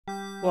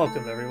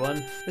Welcome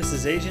everyone, this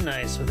is Agent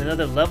Ice with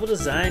another level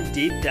design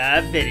deep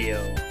dive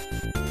video.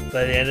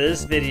 By the end of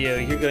this video,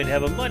 you're going to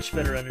have a much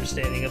better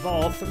understanding of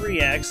all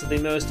three acts of the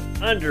most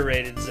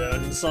underrated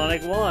zone in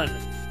Sonic 1,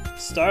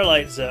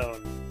 Starlight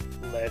Zone.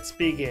 Let's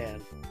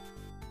begin.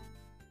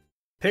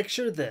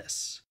 Picture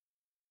this.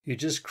 You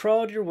just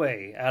crawled your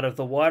way out of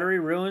the watery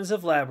ruins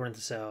of Labyrinth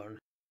Zone.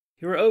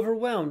 You were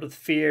overwhelmed with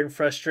fear and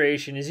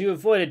frustration as you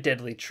avoided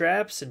deadly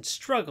traps and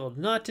struggled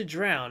not to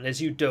drown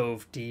as you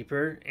dove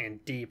deeper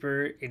and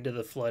deeper into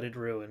the flooded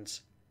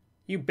ruins.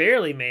 You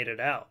barely made it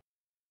out.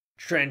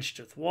 Drenched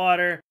with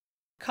water,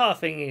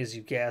 coughing as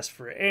you gasped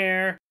for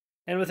air,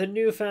 and with a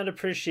newfound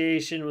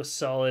appreciation with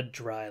solid,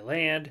 dry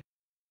land,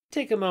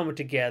 take a moment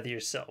to gather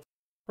yourself.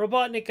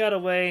 Robotnik got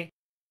away,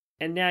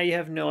 and now you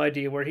have no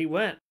idea where he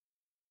went.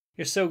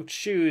 Your soaked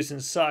shoes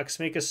and socks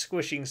make a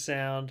squishing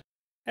sound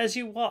as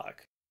you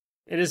walk.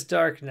 It is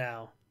dark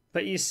now,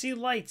 but you see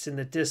lights in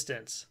the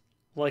distance.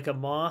 Like a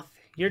moth,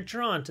 you're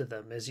drawn to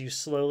them as you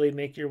slowly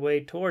make your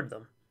way toward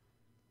them.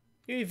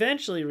 You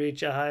eventually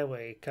reach a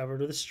highway covered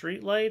with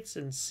streetlights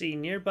and see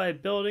nearby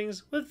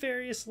buildings with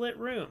various lit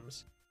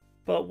rooms.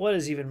 But what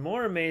is even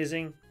more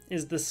amazing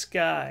is the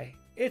sky.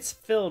 It's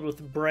filled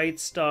with bright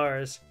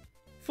stars.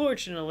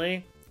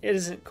 Fortunately, it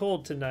isn't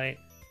cold tonight,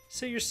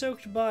 so your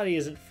soaked body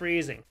isn't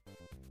freezing.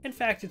 In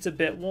fact, it's a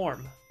bit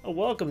warm. A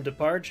welcome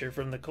departure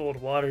from the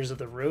cold waters of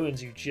the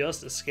ruins you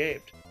just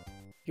escaped.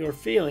 Your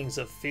feelings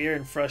of fear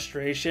and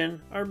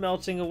frustration are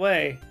melting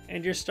away,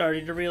 and you're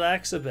starting to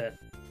relax a bit.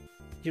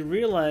 You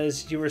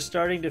realize you are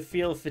starting to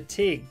feel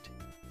fatigued.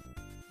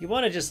 You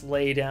want to just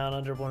lay down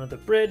under one of the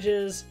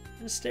bridges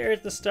and stare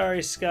at the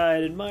starry sky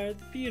and admire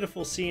the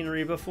beautiful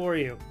scenery before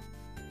you.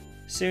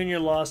 Soon you're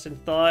lost in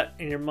thought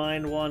and your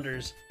mind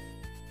wanders.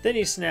 Then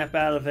you snap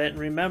out of it and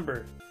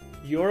remember,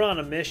 you're on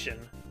a mission.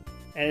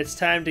 And it's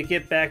time to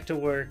get back to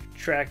work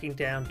tracking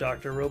down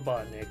Dr.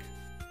 Robotnik.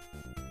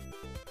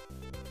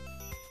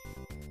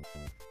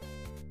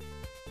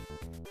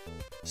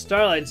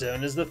 Starlight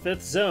Zone is the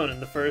fifth zone in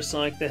the first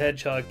Sonic the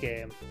Hedgehog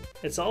game.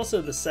 It's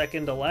also the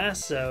second to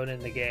last zone in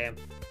the game.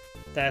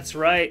 That's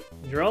right,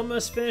 you're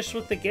almost finished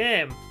with the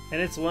game, and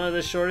it's one of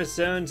the shortest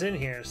zones in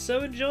here,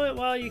 so enjoy it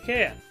while you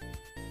can.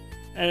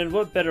 And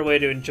what better way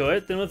to enjoy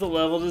it than with a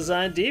level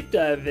design deep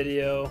dive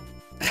video?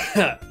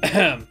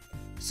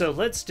 So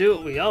let's do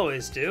what we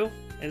always do,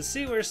 and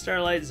see where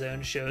Starlight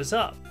Zone shows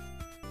up.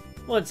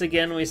 Once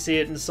again we see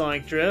it in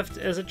Sonic Drift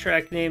as a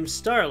track named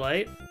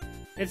Starlight.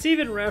 It's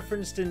even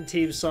referenced in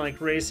Team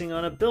Sonic Racing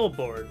on a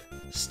billboard,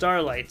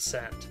 Starlight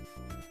Scent.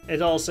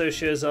 It also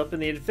shows up in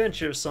the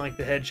Adventure of Sonic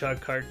the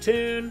Hedgehog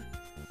cartoon,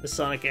 the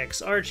Sonic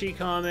X Archie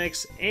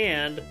comics,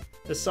 and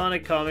the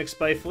Sonic comics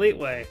by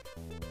Fleetway,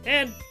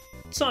 and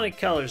Sonic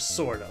Colors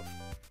sort of.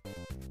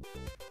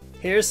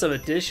 Here's some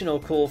additional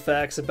cool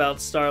facts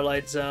about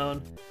Starlight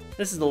Zone.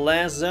 This is the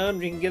last zone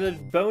where you can get a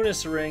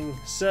bonus ring,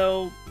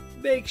 so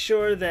make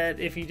sure that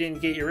if you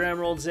didn't get your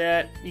emeralds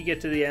yet, you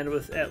get to the end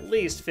with at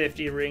least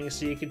 50 rings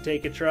so you can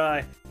take a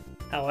try.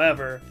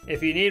 However,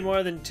 if you need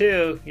more than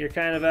 2, you're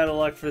kind of out of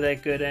luck for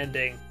that good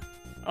ending.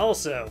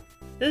 Also,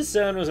 this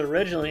zone was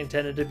originally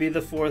intended to be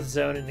the 4th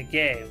zone in the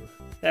game.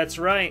 That's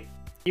right.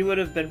 You would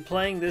have been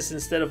playing this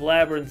instead of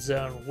Labyrinth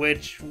Zone,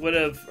 which would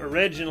have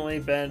originally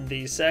been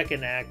the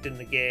second act in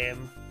the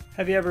game.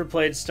 Have you ever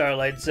played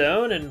Starlight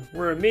Zone and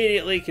were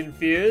immediately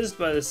confused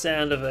by the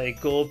sound of a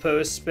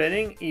goalpost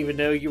spinning even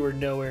though you were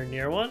nowhere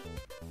near one?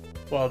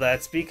 Well,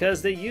 that's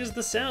because they used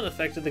the sound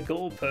effect of the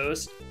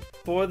goalpost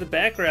for the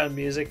background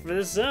music for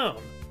this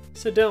zone.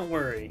 So don't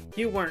worry,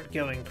 you weren't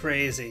going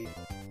crazy.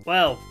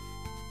 Well,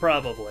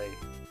 probably.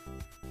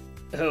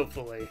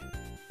 Hopefully.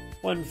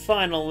 One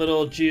final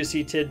little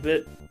juicy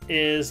tidbit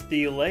is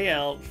the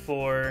layout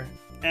for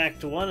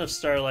Act 1 of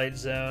Starlight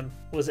Zone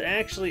was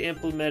actually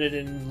implemented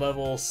in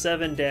level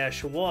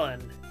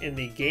 7-1 in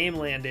the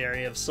Gameland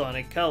area of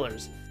Sonic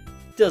Colors.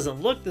 It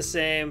doesn't look the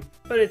same,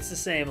 but it's the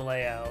same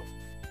layout.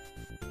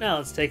 Now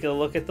let's take a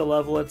look at the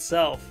level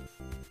itself.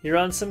 You're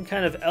on some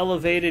kind of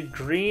elevated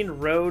green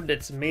road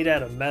that's made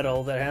out of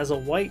metal that has a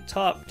white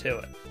top to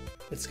it.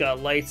 It's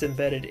got lights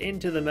embedded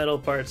into the metal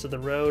parts of the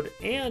road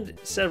and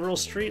several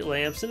street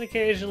lamps and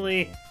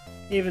occasionally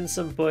even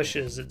some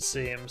bushes, it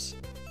seems.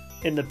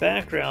 In the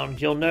background,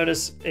 you'll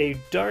notice a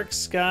dark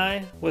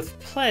sky with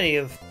plenty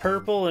of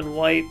purple and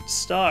white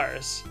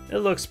stars. It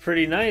looks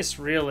pretty nice,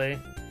 really.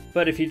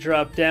 But if you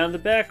drop down, the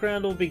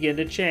background will begin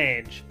to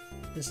change.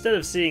 Instead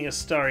of seeing a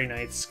starry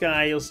night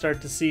sky, you'll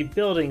start to see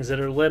buildings that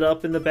are lit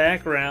up in the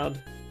background.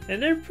 And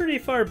they're pretty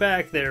far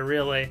back there,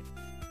 really.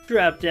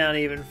 Drop down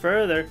even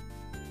further,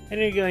 and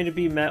you're going to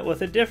be met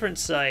with a different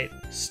sight.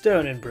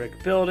 Stone and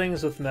brick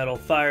buildings with metal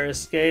fire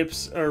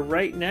escapes are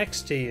right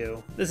next to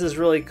you. This is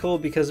really cool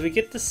because we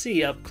get to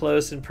see up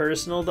close and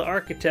personal the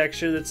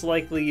architecture that's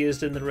likely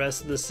used in the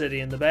rest of the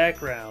city in the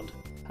background.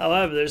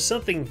 However, there's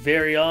something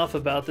very off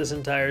about this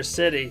entire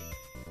city.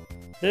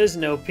 There's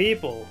no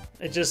people.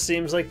 It just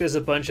seems like there's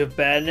a bunch of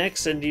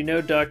badniks and you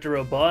know Dr.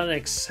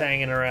 Robotnik's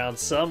hanging around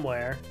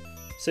somewhere.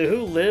 So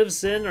who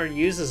lives in or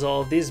uses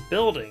all of these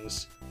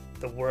buildings?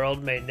 The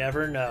world may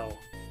never know.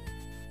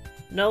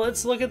 Now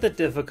let's look at the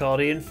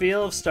difficulty and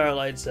feel of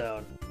Starlight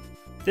Zone.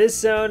 This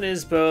zone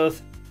is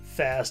both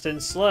fast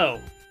and slow,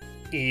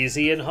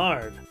 easy and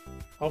hard.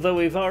 Although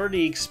we've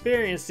already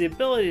experienced the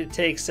ability to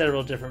take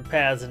several different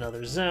paths in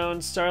other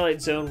zones,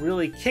 Starlight Zone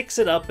really kicks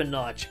it up a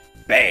notch.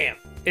 BAM!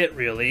 It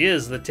really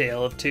is the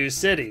tale of two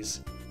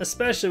cities,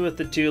 especially with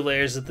the two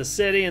layers of the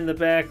city in the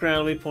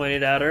background we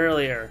pointed out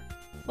earlier.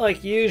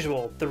 Like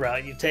usual, the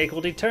route you take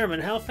will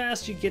determine how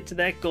fast you get to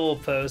that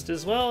goalpost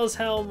as well as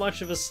how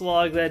much of a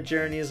slog that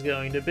journey is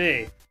going to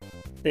be.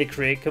 They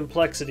create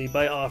complexity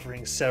by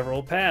offering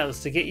several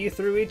paths to get you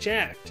through each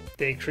act.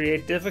 They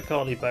create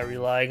difficulty by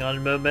relying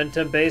on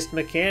momentum-based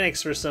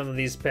mechanics for some of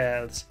these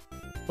paths,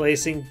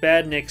 placing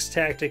badniks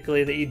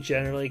tactically that you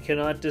generally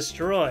cannot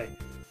destroy,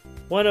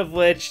 one of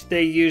which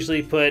they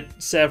usually put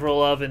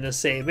several of in the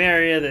same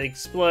area that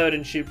explode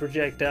and shoot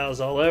projectiles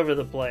all over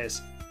the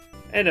place.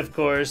 And of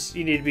course,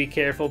 you need to be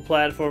careful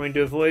platforming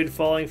to avoid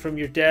falling from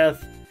your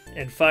death,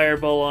 and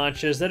fireball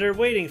launches that are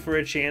waiting for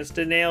a chance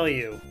to nail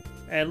you.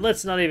 And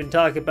let's not even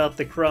talk about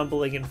the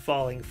crumbling and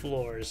falling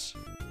floors.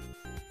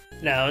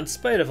 Now, in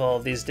spite of all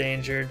of these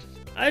dangers,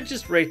 I'd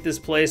just rate this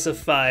place a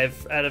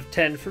 5 out of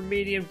 10 for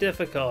medium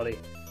difficulty.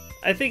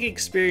 I think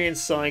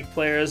experienced Sonic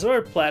players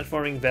or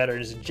platforming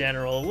veterans in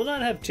general will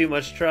not have too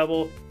much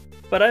trouble,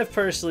 but I've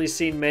personally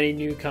seen many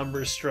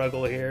newcomers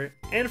struggle here,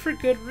 and for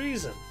good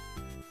reason.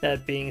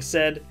 That being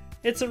said,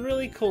 it's a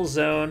really cool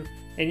zone,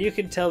 and you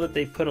can tell that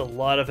they put a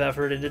lot of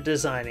effort into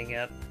designing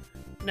it.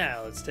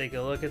 Now let's take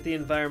a look at the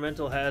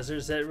environmental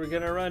hazards that we're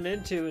going to run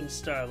into in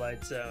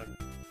Starlight Zone.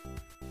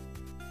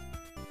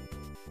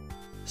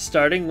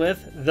 Starting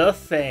with the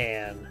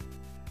fan.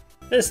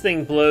 This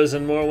thing blows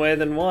in more ways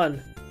than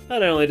one.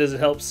 Not only does it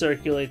help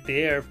circulate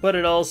the air, but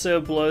it also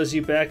blows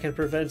you back and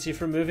prevents you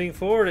from moving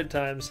forward at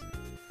times.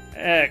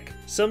 Heck,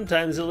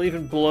 sometimes it'll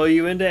even blow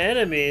you into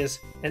enemies,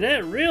 and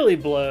that really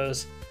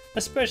blows,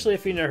 especially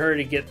if you're in a hurry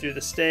to get through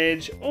the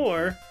stage,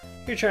 or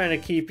you're trying to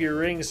keep your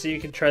ring so you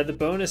can try the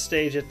bonus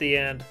stage at the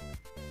end.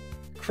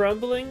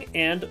 Crumbling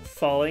and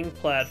falling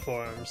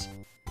platforms.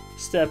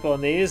 Step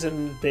on these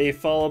and they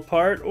fall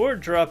apart or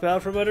drop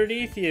out from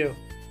underneath you.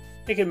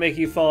 It can make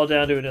you fall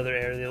down to another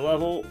area of the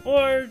level,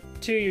 or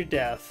to your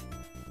death.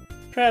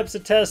 Perhaps a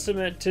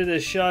testament to the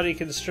shoddy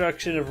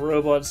construction of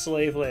robot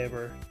slave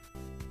labor.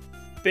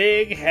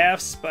 Big half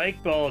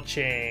spike ball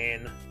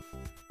chain.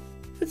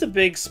 It's a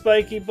big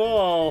spiky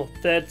ball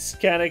that's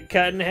kind of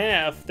cut in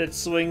half that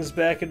swings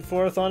back and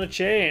forth on a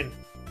chain.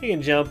 You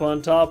can jump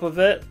on top of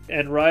it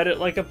and ride it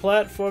like a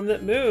platform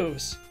that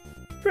moves.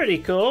 Pretty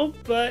cool,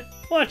 but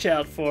watch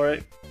out for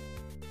it.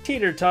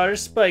 Teeter-totter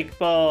spike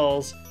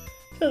balls.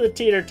 So the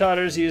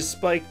teeter-totters use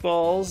spike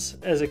balls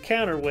as a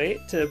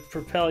counterweight to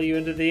propel you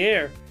into the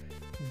air.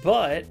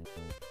 But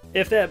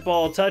if that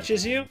ball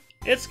touches you,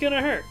 it's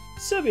gonna hurt.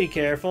 So be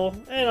careful,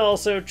 and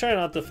also try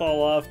not to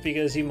fall off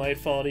because you might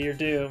fall to your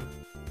doom.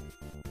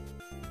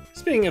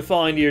 Speaking of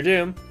falling to your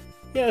doom,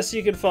 yes,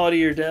 you can fall to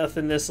your death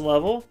in this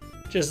level,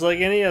 just like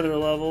any other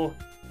level.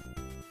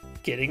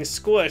 Getting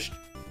squished.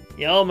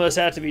 You almost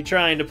have to be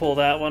trying to pull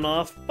that one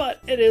off, but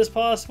it is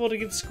possible to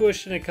get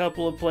squished in a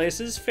couple of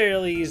places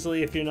fairly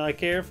easily if you're not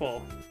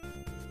careful.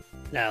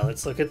 Now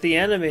let's look at the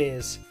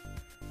enemies.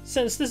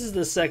 Since this is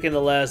the second to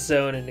last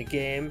zone in the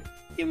game,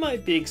 you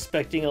might be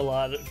expecting a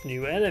lot of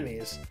new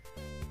enemies.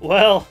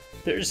 Well,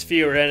 there's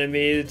fewer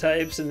enemy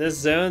types in this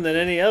zone than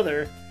any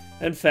other.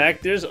 In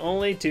fact, there's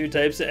only 2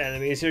 types of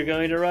enemies you're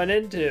going to run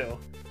into.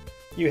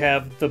 You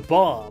have the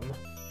bomb.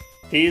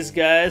 These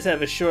guys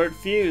have a short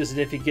fuse, and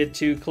if you get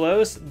too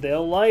close,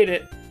 they'll light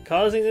it,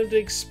 causing them to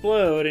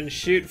explode and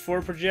shoot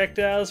 4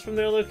 projectiles from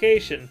their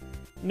location.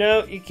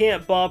 No, you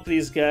can't bop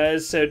these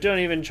guys, so don't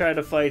even try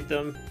to fight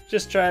them.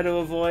 Just try to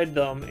avoid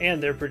them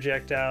and their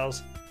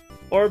projectiles.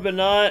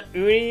 Orbonaut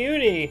Uni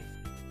Uni.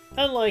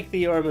 Unlike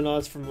the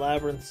Orbonauts from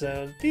Labyrinth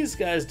Zone, these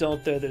guys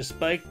don't throw their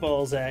spike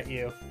balls at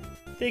you.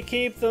 They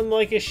keep them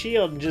like a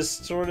shield and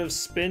just sort of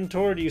spin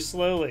toward you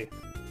slowly.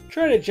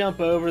 Try to jump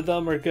over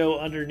them or go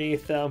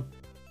underneath them.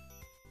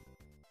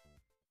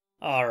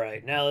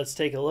 Alright, now let's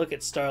take a look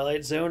at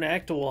Starlight Zone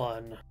Act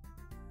 1.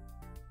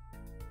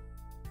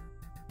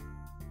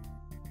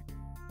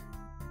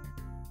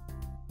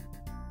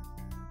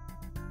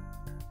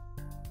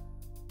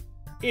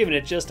 Even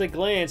at just a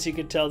glance, you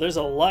can tell there's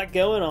a lot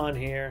going on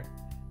here.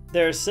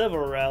 There are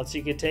several routes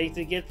you can take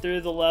to get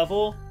through the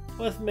level,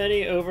 with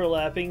many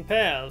overlapping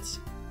paths.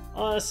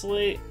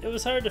 Honestly, it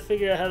was hard to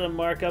figure out how to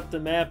mark up the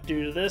map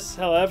due to this.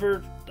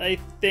 However, I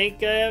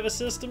think I have a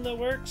system that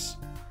works.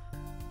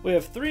 We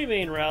have 3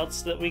 main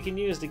routes that we can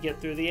use to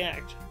get through the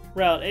act.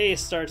 Route A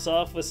starts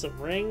off with some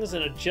rings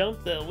and a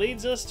jump that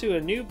leads us to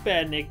a new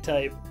badnik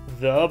type,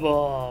 the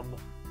Bomb.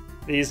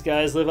 These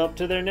guys live up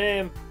to their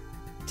name.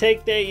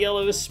 Take that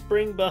yellow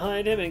spring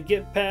behind him and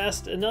get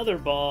past another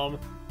bomb. You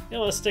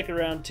don't want to stick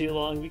around too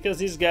long because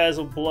these guys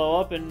will blow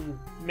up and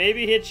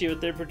maybe hit you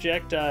with their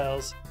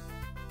projectiles.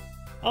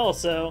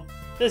 Also,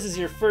 this is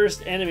your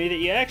first enemy that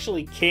you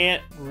actually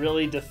can't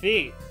really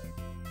defeat.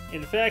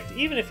 In fact,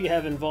 even if you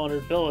have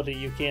invulnerability,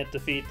 you can't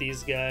defeat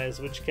these guys,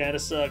 which kinda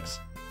sucks.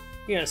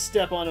 You're gonna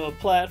step onto a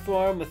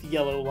platform with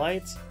yellow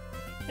lights,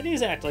 and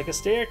these act like a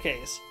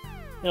staircase.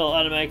 It'll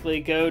automatically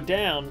go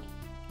down.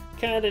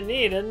 Kinda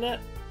neat, isn't it?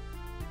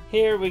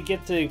 Here we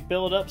get to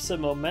build up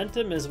some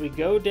momentum as we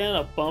go down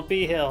a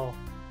bumpy hill.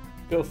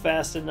 Go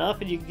fast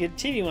enough and you can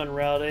continue on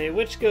Route A,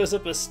 which goes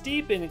up a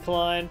steep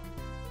incline.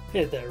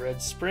 Hit that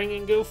red spring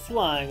and go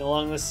flying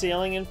along the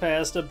ceiling and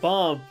past a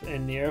bump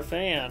and near a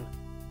fan.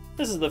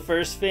 This is the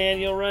first fan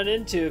you'll run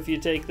into if you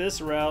take this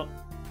route.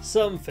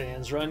 Some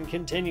fans run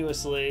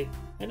continuously,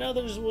 and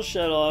others will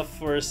shut off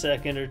for a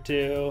second or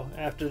two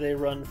after they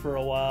run for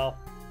a while.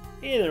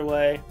 Either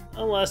way,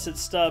 unless it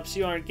stops,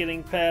 you aren't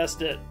getting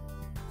past it.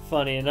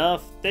 Funny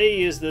enough, they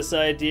use this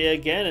idea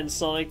again in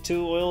Sonic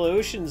 2 Oil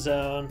Ocean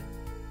Zone.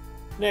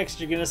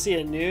 Next, you're gonna see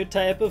a new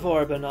type of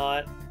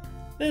Orbinaut.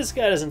 This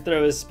guy doesn't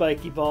throw his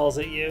spiky balls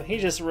at you, he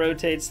just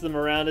rotates them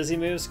around as he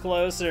moves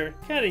closer,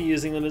 kinda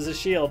using them as a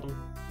shield.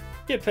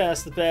 Get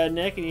past the bad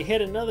neck and you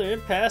hit another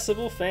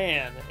impassable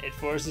fan. It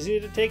forces you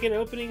to take an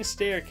opening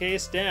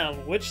staircase down,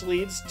 which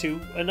leads to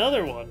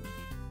another one.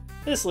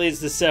 This leads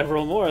to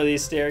several more of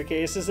these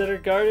staircases that are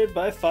guarded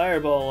by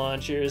fireball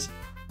launchers.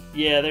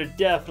 Yeah, they're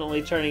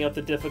definitely turning up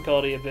the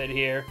difficulty a bit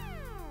here.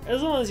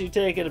 As long as you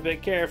take it a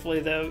bit carefully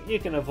though, you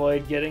can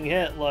avoid getting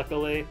hit,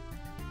 luckily.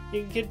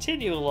 You can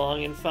continue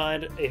along and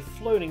find a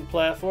floating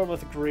platform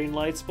with green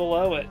lights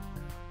below it.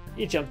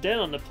 You jump down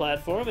on the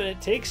platform and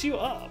it takes you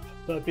up.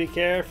 But be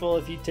careful,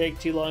 if you take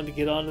too long to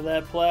get onto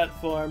that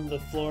platform, the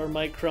floor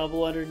might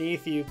crumble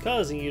underneath you,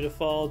 causing you to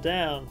fall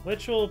down,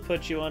 which will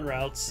put you on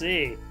Route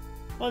C.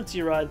 Once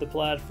you ride the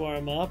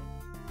platform up,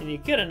 and you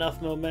get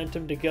enough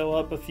momentum to go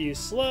up a few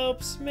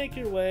slopes, make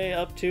your way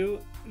up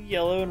to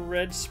yellow and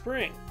red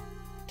spring.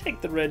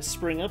 Take the red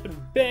spring up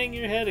and bang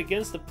your head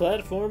against the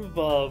platform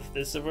above.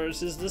 This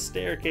reverses the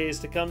staircase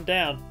to come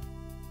down.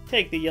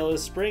 Take the yellow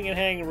spring and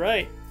hang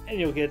right, and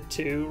you'll get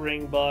 2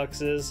 ring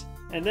boxes.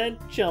 And then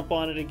jump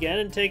on it again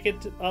and take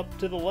it up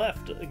to the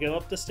left to go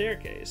up the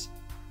staircase.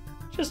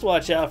 Just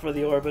watch out for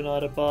the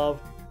Orbinaut above.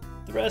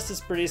 The rest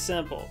is pretty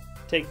simple.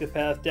 Take the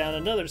path down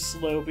another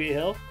slopey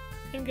hill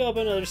and go up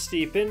another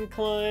steep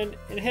incline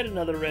and hit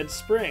another red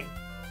spring.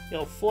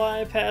 You'll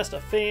fly past a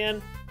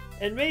fan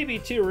and maybe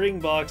 2 ring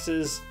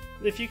boxes.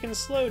 If you can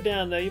slow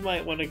down though, you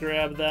might want to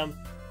grab them,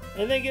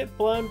 and then get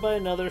blown by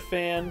another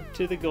fan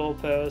to the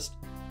goalpost.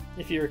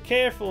 If you were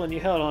careful and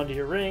you held onto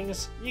your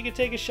rings, you could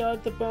take a shot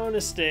at the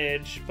bonus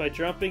stage by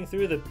jumping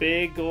through the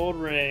big gold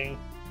ring.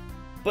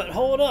 But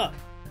hold up!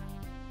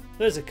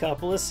 There's a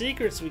couple of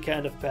secrets we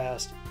kind of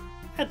passed.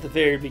 At the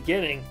very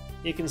beginning,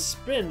 you can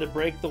spin to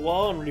break the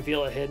wall and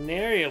reveal a hidden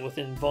area with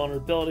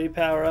invulnerability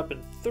power-up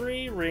and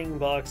 3 ring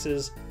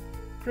boxes.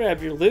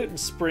 Grab your loot and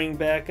spring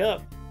back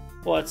up.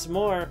 What's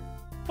more,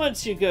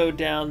 once you go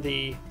down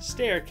the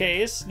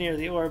staircase near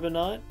the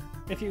Orbinaut,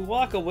 if you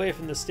walk away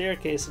from the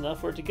staircase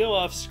enough for it to go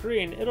off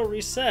screen, it'll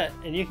reset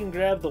and you can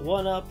grab the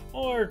 1-up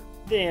or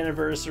the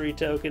anniversary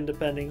token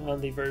depending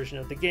on the version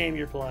of the game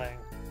you're playing.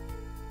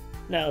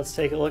 Now let's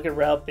take a look at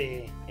Route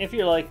B. If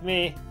you're like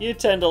me, you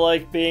tend to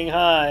like being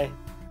high.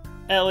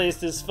 At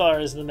least as far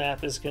as the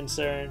map is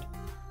concerned.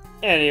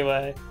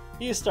 Anyway,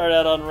 you start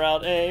out on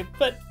Route A,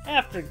 but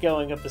after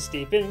going up a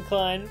steep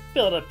incline,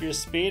 build up your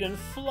speed and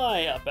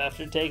fly up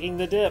after taking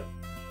the dip.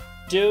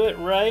 Do it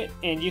right,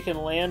 and you can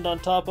land on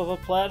top of a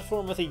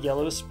platform with a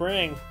yellow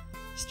spring.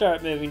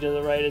 Start moving to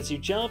the right as you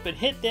jump and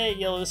hit that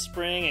yellow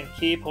spring and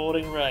keep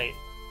holding right.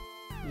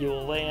 You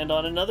will land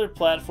on another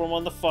platform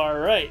on the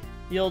far right.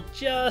 You'll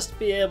just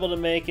be able to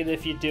make it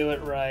if you do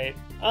it right.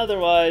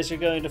 Otherwise, you're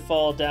going to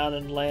fall down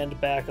and land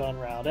back on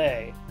Route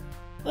A.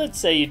 Let's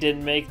say you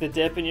didn't make the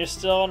dip and you're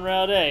still on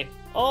Route A.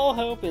 All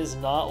hope is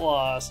not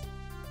lost.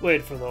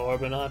 Wait for the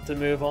Orbinaut to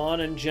move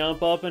on and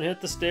jump up and hit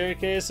the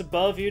staircase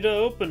above you to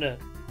open it.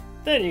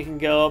 Then you can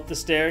go up the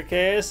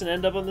staircase and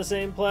end up on the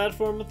same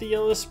platform with the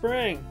yellow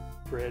spring.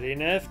 Pretty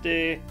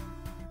nifty.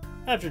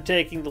 After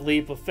taking the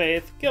leap of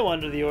faith, go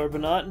under the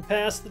Orbinaut and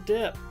pass the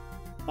dip.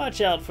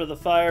 Watch out for the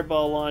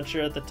fireball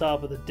launcher at the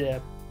top of the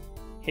dip.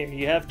 Here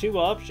you have 2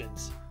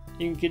 options.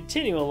 You can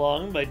continue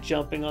along by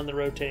jumping on the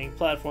rotating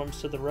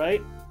platforms to the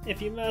right.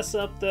 If you mess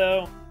up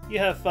though, you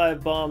have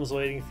 5 bombs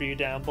waiting for you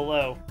down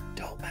below.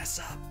 Don't mess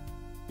up.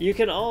 You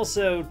can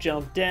also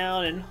jump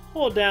down and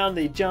hold down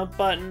the jump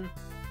button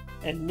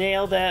and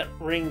nail that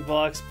ring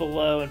box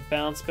below and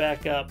bounce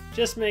back up.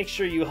 Just make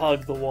sure you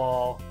hug the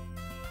wall.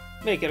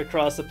 Make it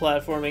across the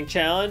platforming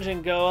challenge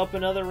and go up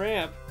another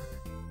ramp.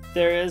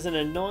 There is an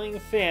annoying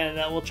fan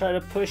that will try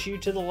to push you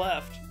to the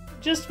left.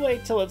 Just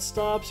wait till it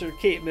stops or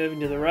keep moving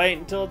to the right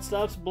until it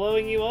stops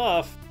blowing you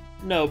off.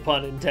 No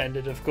pun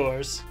intended, of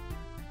course.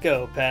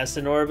 Go past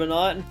an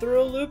Orbinaut and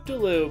through a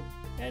loop-de-loop.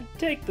 And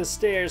take the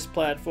stairs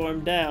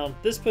platform down.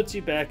 This puts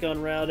you back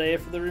on Route A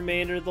for the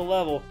remainder of the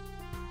level.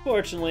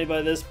 Fortunately,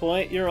 by this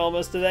point, you're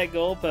almost to that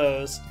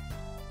goalpost.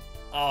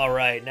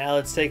 Alright, now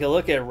let's take a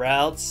look at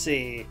Route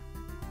C.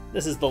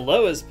 This is the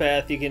lowest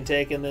path you can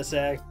take in this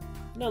act.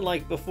 And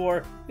unlike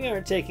before, we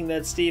aren't taking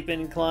that steep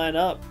incline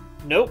up.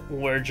 Nope,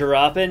 we're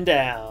dropping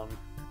down.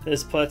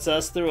 This puts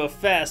us through a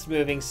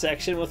fast-moving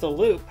section with a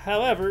loop.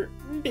 However,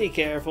 be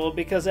careful,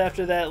 because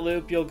after that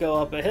loop you'll go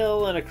up a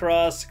hill and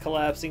across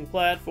collapsing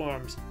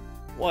platforms.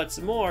 What's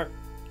more,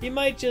 you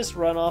might just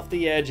run off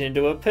the edge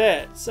into a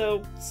pit,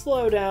 so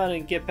slow down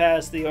and get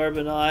past the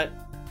Orbinaut,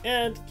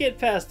 and get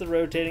past the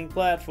rotating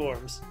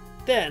platforms.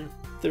 Then,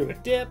 through a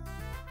dip,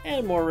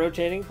 and more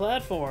rotating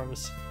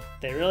platforms.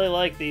 They really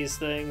like these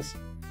things.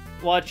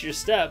 Watch your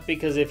step,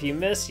 because if you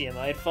miss, you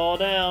might fall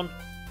down.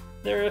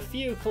 There are a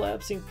few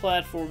collapsing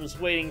platforms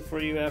waiting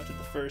for you after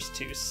the first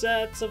 2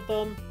 sets of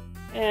them,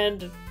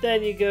 and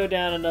then you go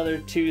down another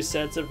 2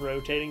 sets of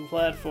rotating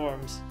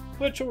platforms,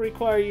 which will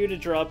require you to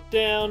drop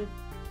down.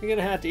 You're going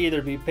to have to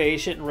either be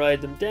patient and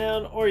ride them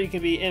down, or you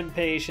can be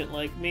impatient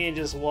like me and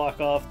just walk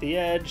off the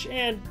edge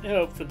and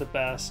hope for the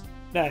best.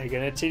 Now you're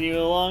going to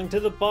continue along to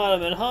the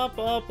bottom and hop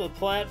up a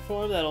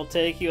platform that'll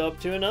take you up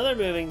to another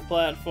moving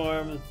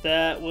platform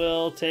that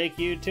will take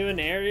you to an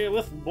area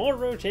with more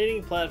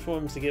rotating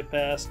platforms to get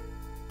past.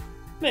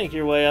 Make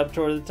your way up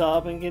toward the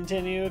top and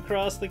continue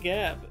across the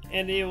gap,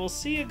 and you will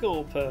see a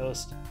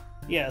goalpost.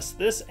 Yes,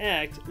 this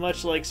act,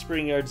 much like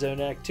Springyard Zone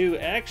Act 2,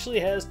 actually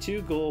has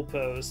 2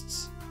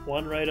 goalposts,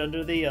 one right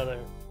under the other.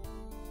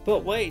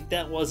 But wait,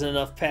 that wasn't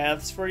enough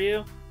paths for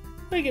you?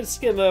 We can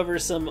skim over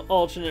some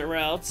alternate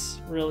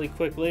routes really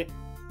quickly.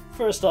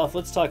 First off,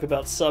 let's talk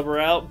about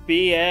sub-route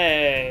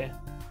BA.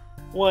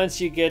 Once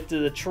you get to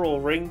the Troll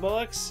Ring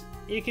Box,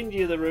 you can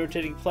view the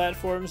rotating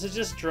platforms and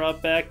just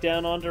drop back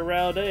down onto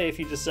Route A if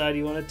you decide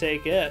you want to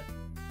take it.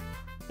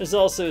 There's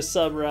also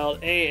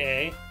sub-route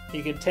AA.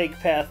 You can take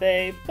Path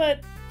A,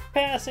 but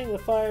passing the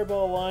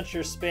Fireball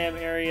Launcher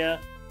spam area,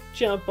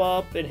 jump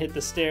up and hit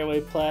the stairway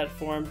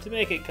platform to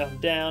make it come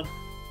down.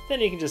 Then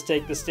you can just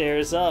take the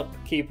stairs up,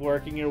 keep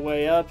working your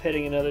way up,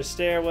 hitting another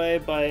stairway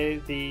by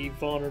the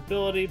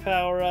vulnerability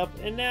power-up,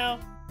 and now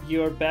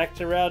you're back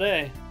to Route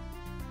A.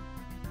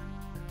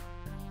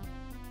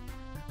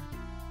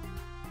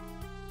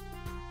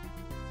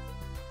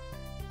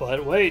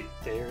 But wait,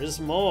 there's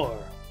more.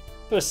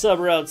 For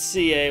sub-route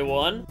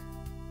CA1,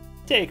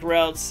 take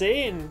Route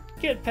C and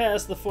get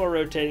past the 4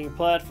 rotating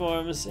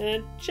platforms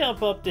and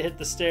jump up to hit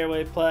the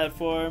stairway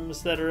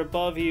platforms that are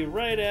above you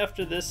right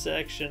after this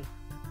section.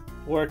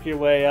 Work your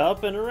way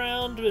up and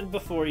around, and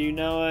before you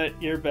know it,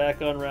 you're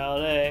back on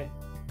Route A.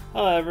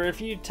 However,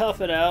 if you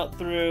tough it out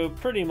through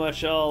pretty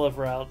much all of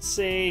Route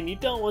C and you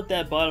don't want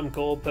that bottom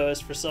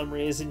goalpost for some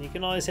reason, you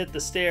can always hit the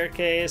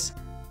staircase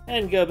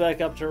and go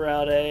back up to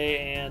Route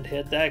A and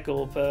hit that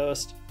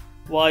goalpost.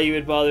 Why you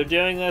would bother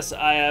doing this,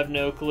 I have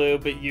no clue,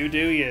 but you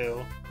do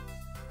you.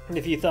 And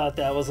if you thought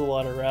that was a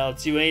lot of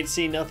routes, you ain't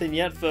seen nothing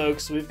yet,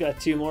 folks. We've got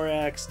 2 more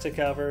acts to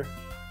cover.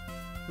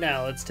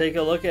 Now let's take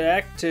a look at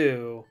Act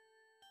 2.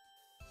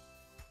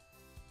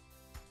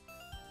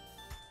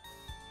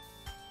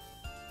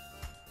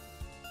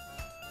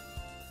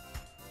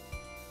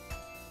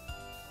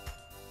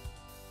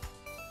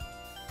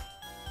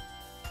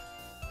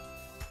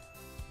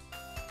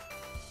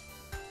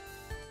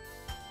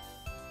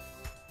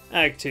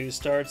 Act 2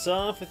 starts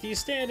off with you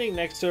standing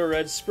next to a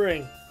red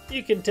spring.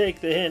 You can take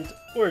the hint,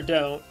 or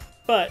don't,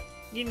 but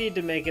you need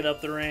to make it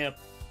up the ramp.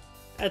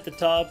 At the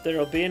top, there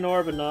will be an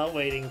Orbinaut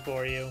waiting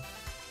for you.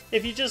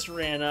 If you just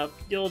ran up,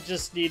 you'll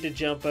just need to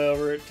jump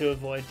over it to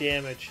avoid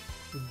damage.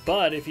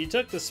 But if you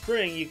took the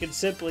spring, you can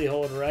simply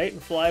hold right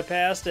and fly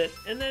past it,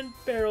 and then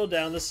barrel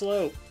down the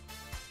slope.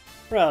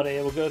 Route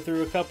A will go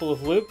through a couple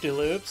of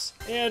loop-de-loops,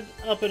 and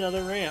up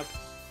another ramp.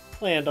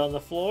 Land on the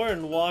floor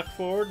and walk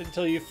forward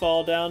until you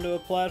fall down to a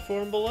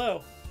platform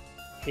below.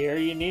 Here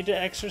you need to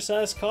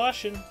exercise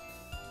caution.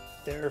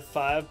 There are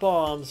 5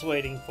 bombs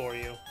waiting for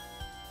you.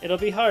 It'll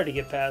be hard to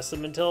get past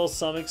them until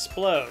some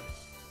explode.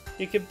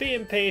 You can be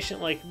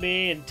impatient like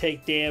me and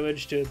take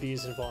damage to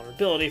abuse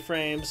invulnerability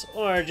frames,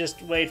 or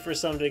just wait for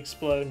some to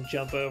explode and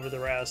jump over the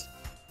rest.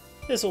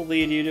 This will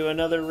lead you to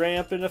another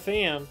ramp and a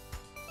fan.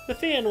 The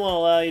fan won't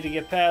allow you to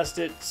get past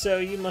it, so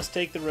you must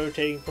take the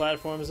rotating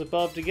platforms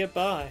above to get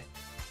by.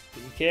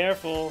 Be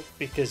careful,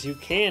 because you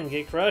can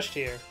get crushed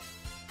here.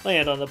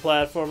 Land on the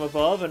platform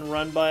above and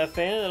run by a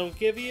fan that'll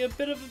give you a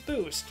bit of a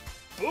boost.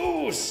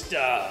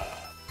 Booster!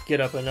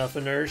 Get up enough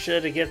inertia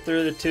to get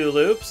through the 2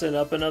 loops and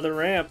up another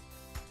ramp.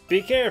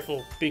 Be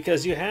careful,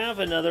 because you have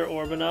another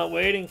Orbinaut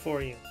waiting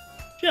for you.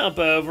 Jump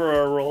over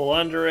or roll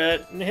under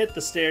it and hit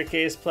the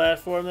staircase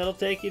platform that'll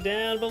take you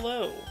down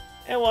below.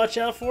 And watch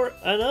out for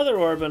another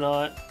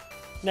Orbinaut.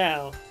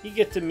 Now, you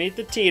get to meet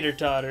the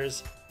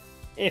Teeter-Totters.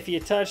 If you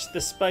touch the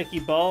spiky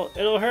ball,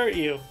 it'll hurt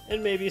you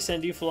and maybe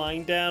send you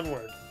flying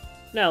downward.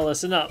 Now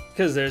listen up,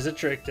 because there's a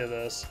trick to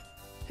this.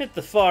 Hit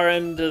the far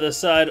end of the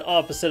side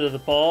opposite of the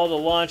ball to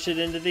launch it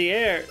into the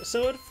air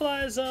so it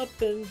flies up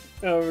and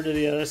over to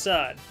the other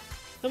side.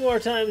 The more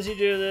times you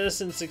do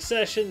this in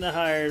succession, the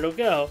higher it'll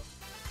go.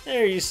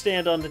 There you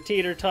stand on the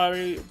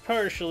teeter-totter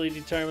partially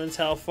determines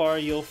how far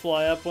you'll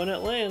fly up when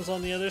it lands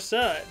on the other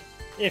side.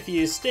 If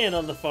you stand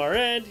on the far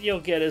end, you'll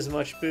get as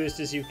much boost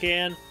as you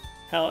can.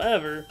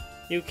 However,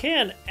 you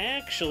can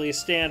actually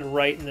stand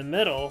right in the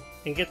middle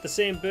and get the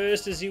same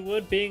boost as you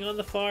would being on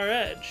the far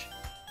edge.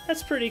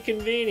 That's pretty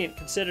convenient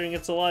considering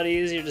it's a lot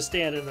easier to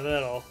stand in the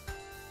middle.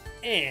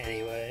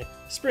 Anyway,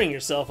 spring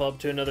yourself up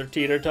to another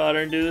teeter-totter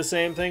and do the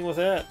same thing with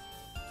it.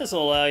 This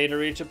will allow you to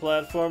reach a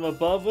platform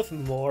above with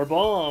more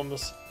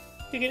bombs.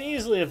 You can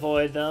easily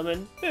avoid them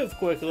and move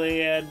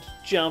quickly and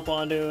jump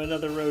onto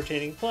another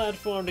rotating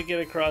platform to get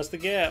across the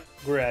gap.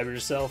 Grab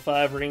yourself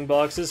 5 ring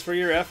boxes for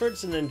your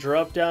efforts and then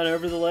drop down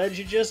over the ledge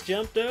you just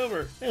jumped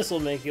over. This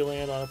will make you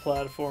land on a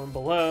platform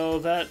below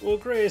that will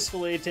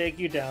gracefully take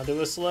you down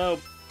to a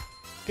slope.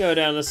 Go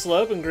down the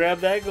slope and grab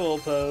that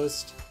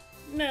goalpost.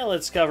 Now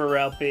let's cover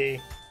Route B.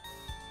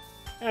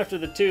 After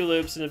the 2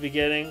 loops in the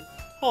beginning,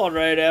 hold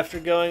right after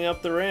going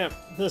up the ramp.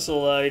 This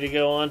will allow you to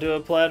go onto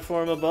a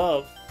platform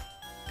above.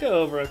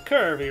 Go over a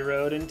curvy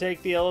road and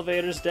take the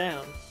elevators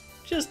down.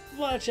 Just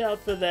watch out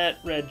for that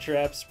red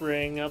trap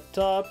spring up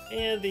top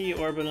and the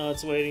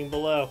Orbinauts waiting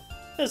below.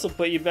 This will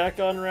put you back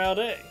on Route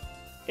A.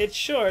 It's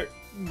short,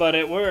 but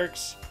it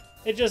works.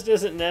 It just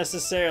isn't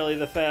necessarily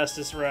the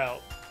fastest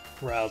route.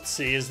 Route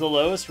C is the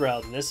lowest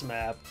route in this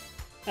map.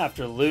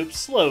 After loops,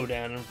 slow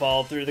down and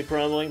fall through the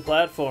crumbling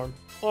platform.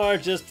 Or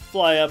just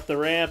fly up the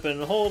ramp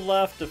and hold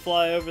left to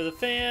fly over the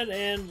fan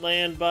and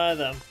land by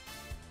them.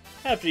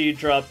 After you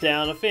drop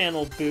down, a fan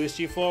will boost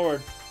you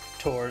forward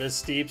toward a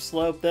steep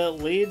slope that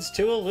leads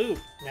to a loop.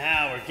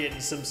 Now we're getting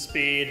some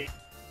speed.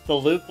 The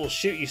loop will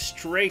shoot you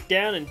straight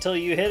down until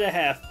you hit a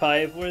half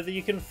pipe where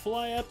you can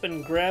fly up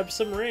and grab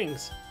some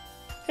rings.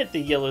 Hit the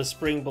yellow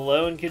spring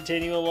below and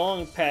continue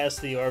along past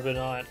the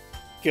Orbinaut.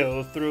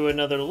 Go through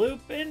another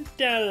loop and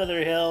down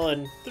another hill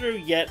and through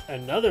yet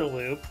another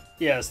loop.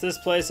 Yes, this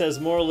place has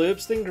more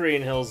loops than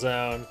Green Hill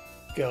Zone.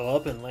 Go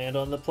up and land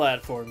on the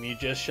platform you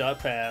just shot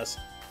past.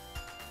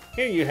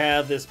 Here you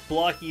have this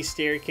blocky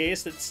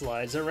staircase that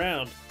slides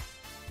around.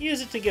 Use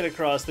it to get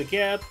across the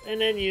gap,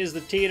 and then use the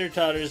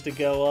teeter-totters to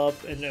go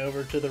up and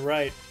over to the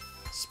right.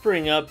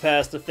 Spring up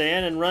past the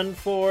fan and run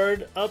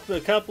forward up a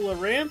couple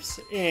of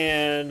ramps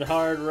and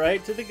hard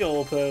right to the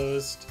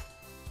goalpost.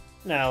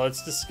 Now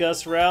let's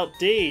discuss Route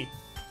D.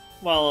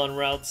 While on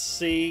Route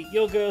C,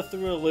 you'll go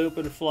through a loop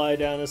and fly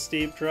down a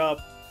steep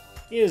drop.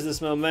 Use this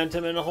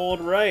momentum and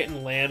hold right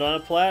and land on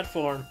a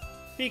platform.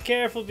 Be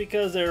careful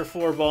because there are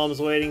 4 bombs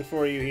waiting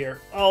for you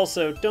here.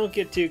 Also, don't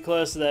get too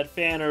close to that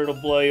fan or it'll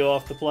blow you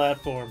off the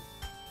platform.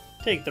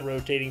 Take the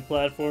rotating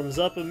platforms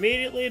up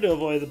immediately to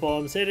avoid the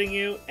bombs hitting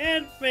you,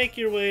 and make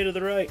your way to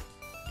the right.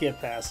 Get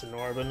past an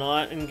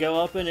Orbinaut and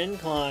go up an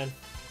incline.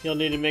 You'll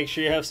need to make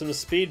sure you have some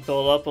speed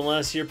built up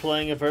unless you're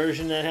playing a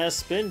version that has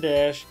spin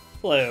dash.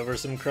 Fly over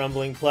some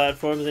crumbling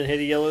platforms and hit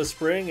a yellow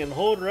spring and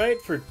hold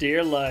right for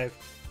dear life.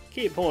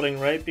 Keep holding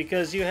right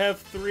because you have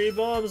 3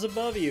 bombs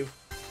above you.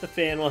 The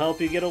fan will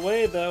help you get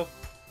away though.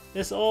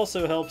 This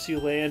also helps you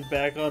land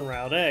back on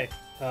Route A.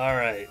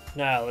 Alright,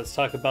 now let's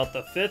talk about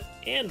the 5th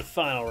and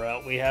final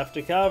route we have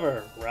to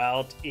cover,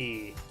 Route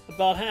E.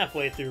 About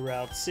halfway through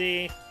Route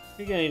C,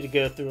 you're going to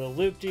go through a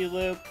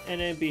loop-de-loop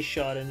and then be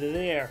shot into the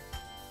air.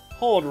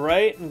 Hold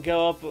right and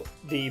go up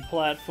the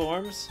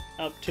platforms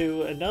up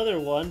to another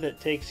one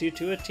that takes you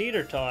to a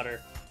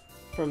teeter-totter.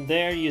 From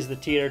there, use the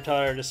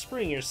teeter-totter to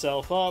spring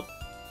yourself up,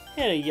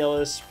 hit a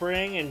yellow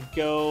spring and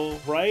go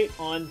right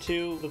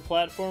onto the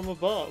platform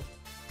above.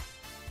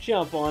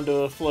 Jump onto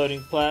a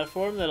floating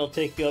platform that'll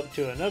take you up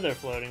to another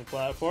floating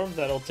platform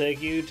that'll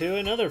take you to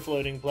another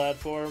floating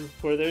platform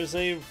where there's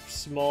a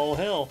small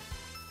hill.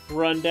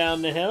 Run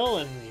down the hill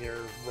and you're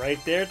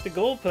right there at the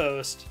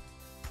goalpost.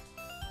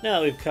 Now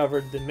that we've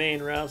covered the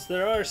main routes,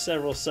 there are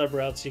several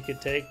sub-routes you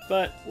could take,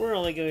 but we're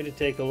only going to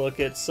take a look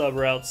at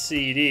sub-route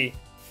CD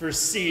for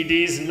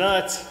CD's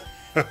nuts.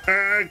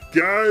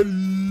 Got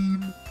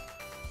him!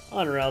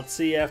 On Route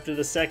C, after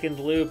the 2nd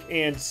loop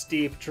and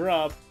steep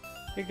drop,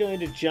 you're going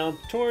to jump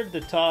toward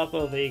the top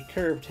of a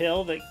curved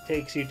hill that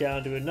takes you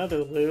down to another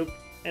loop,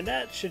 and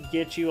that should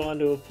get you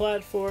onto a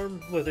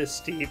platform with a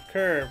steep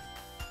curve.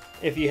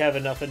 If you have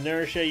enough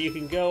inertia, you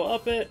can go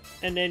up it,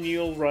 and then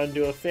you'll run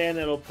to a fan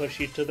that'll push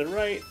you to the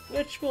right,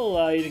 which will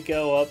allow you to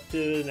go up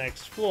to the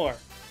next floor.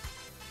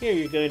 Here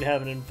you're going to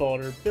have an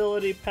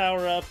invulnerability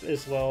power-up,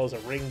 as well as a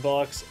ring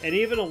box, and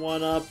even a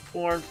 1-up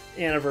or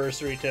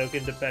anniversary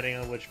token depending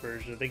on which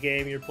version of the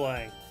game you're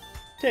playing.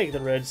 Take the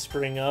red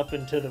spring up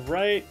and to the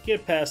right,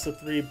 get past the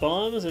 3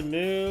 bombs and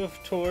move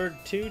toward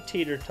 2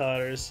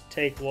 teeter-totters.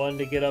 Take one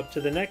to get up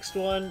to the next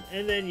one,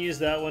 and then use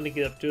that one to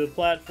get up to a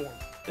platform.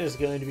 There's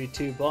going to be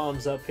 2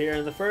 bombs up here,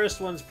 and the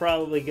first one's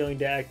probably going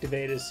to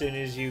activate as soon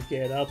as you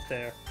get up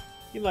there.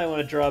 You might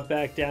want to drop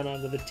back down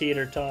onto the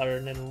teeter-totter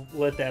and then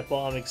let that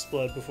bomb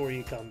explode before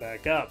you come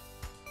back up.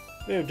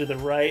 Move to the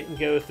right and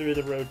go through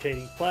the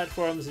rotating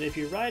platforms, and if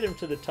you ride them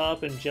to the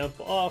top and jump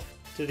off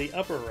to the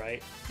upper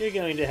right, you're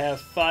going to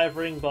have 5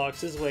 ring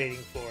boxes waiting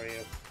for you.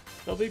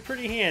 They'll be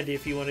pretty handy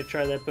if you want to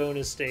try that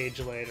bonus stage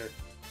later.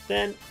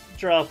 Then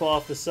drop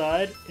off the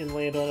side and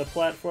land on a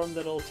platform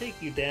that'll take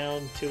you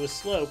down to a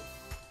slope.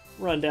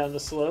 Run down the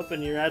slope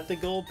and you're at the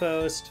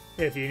goalpost.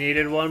 If you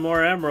needed one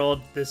more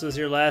emerald, this was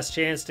your last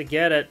chance to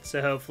get it,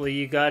 so hopefully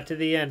you got to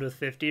the end with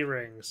 50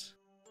 rings.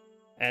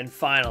 And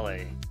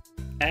finally,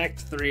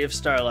 Act 3 of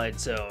Starlight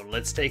Zone.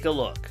 Let's take a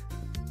look.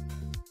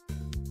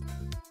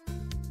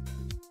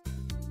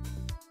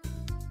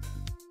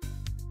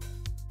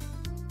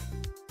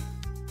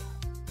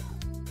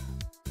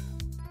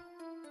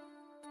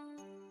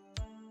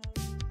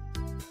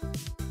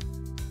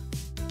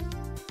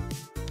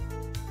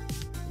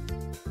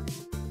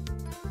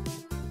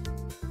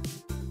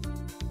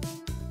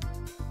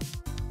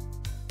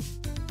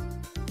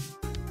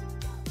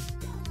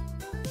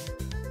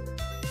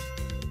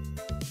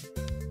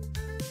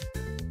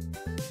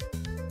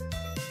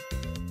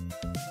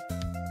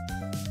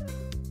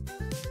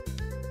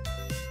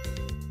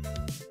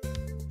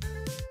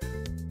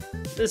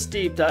 This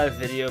deep dive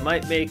video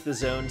might make the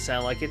zone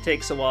sound like it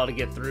takes a while to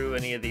get through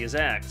any of these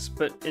acts,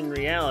 but in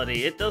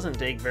reality it doesn't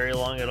take very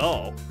long at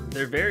all.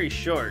 They're very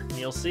short, and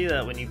you'll see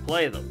that when you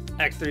play them.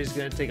 Act 3 is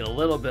going to take a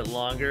little bit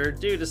longer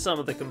due to some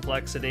of the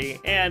complexity,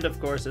 and of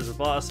course there's a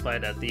boss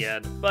fight at the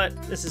end, but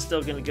this is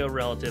still going to go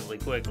relatively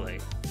quickly.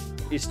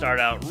 You start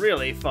out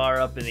really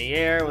far up in the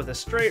air with a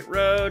straight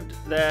road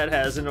that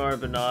has an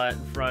Orbinaut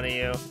in front of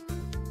you.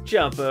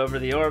 Jump over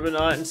the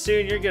Orbinaut and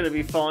soon you're going to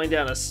be falling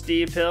down a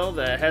steep hill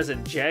that has a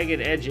jagged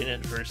edge in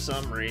it for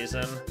some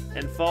reason,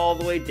 and fall all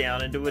the way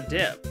down into a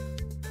dip.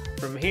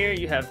 From here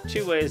you have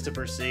two ways to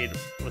proceed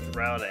with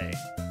Route A.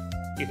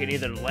 You can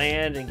either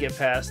land and get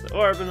past the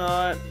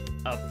Orbinaut,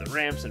 up the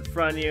ramps in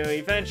front of you,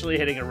 eventually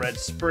hitting a red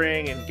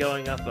spring and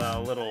going up a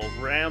little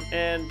ramp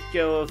and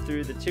go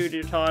through the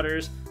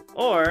teeter-totters,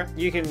 or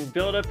you can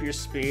build up your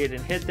speed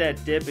and hit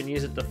that dip and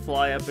use it to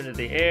fly up into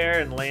the air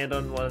and land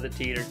on one of the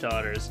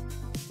teeter-totters,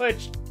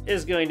 which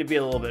is going to be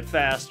a little bit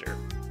faster.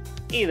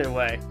 Either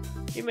way,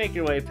 you make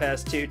your way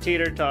past two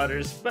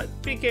teeter-totters, but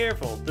be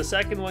careful, the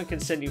second one can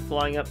send you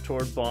flying up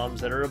toward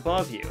bombs that are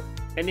above you,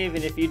 and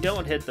even if you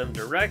don't hit them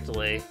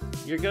directly,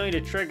 you're going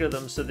to trigger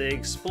them so they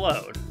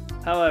explode.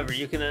 However,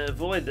 you can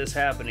avoid this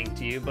happening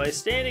to you by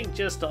standing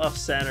just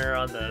off-center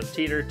on the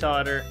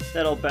teeter-totter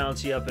that'll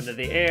bounce you up into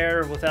the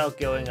air without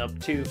going up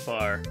too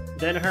far.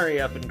 Then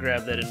hurry up and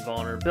grab that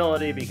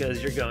invulnerability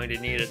because you're going to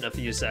need it in a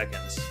few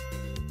seconds.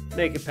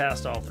 Make it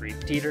past all three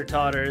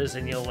teeter-totters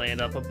and you'll land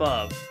up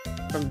above.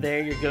 From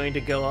there you're going to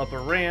go up a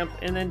ramp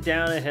and then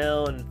down a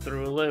hill and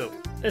through a loop.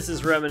 This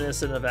is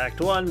reminiscent of Act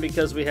 1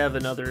 because we have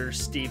another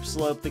steep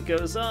slope that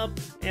goes up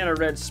and a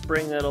red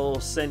spring that'll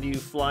send you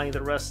flying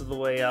the rest of the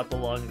way up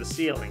along the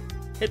ceiling.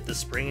 Hit the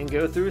spring and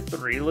go through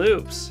 3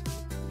 loops.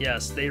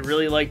 Yes, they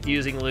really liked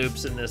using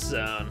loops in this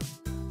zone.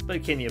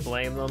 But can you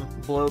blame them?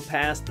 Blow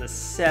past the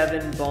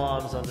 7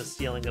 bombs on the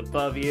ceiling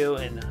above you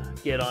and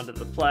get onto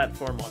the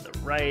platform on the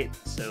right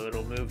so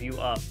it'll move you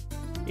up.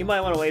 You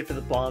might want to wait for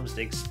the bombs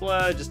to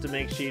explode just to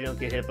make sure you don't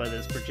get hit by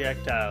those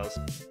projectiles.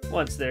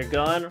 Once they're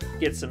gone,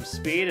 get some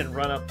speed and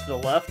run up to the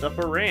left up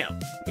a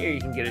ramp. Here you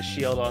can get a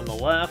shield on the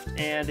left,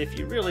 and if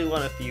you really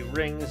want a few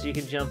rings, you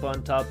can jump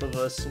on top of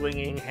a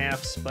swinging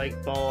half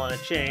spike ball on a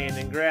chain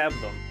and grab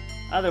them.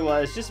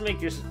 Otherwise, just make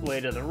your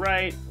way to the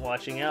right,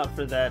 watching out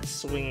for that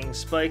swinging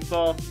spike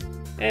ball,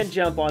 and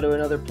jump onto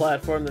another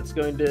platform that's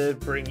going to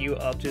bring you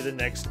up to the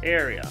next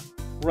area.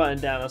 Run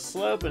down a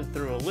slope and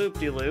through a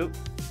loop-de-loop.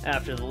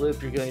 After the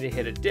loop, you're going to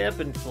hit a dip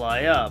and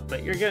fly up,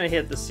 but you're going to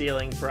hit the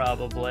ceiling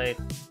probably.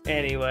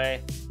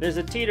 Anyway, there's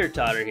a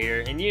teeter-totter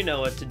here, and you know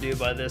what to do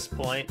by this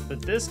point,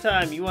 but this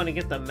time you want to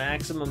get the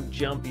maximum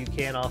jump you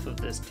can off of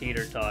this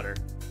teeter-totter.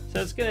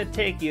 So it's going to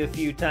take you a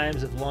few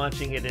times of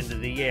launching it into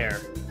the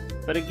air.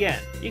 But again,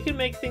 you can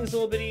make things a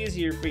little bit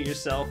easier for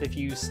yourself if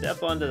you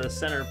step onto the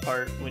center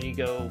part when you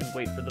go and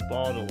wait for the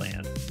ball to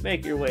land.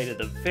 Make your way to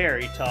the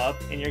very top,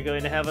 and you're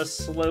going to have a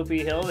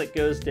slopey hill that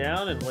goes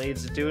down and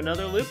leads to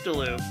another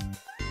loop-de-loop.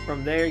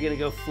 From there, you're going to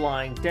go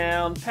flying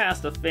down,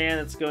 past a fan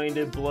that's going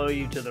to blow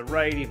you to the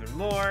right even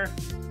more,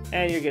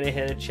 and you're going to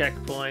hit a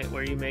checkpoint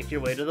where you make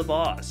your way to the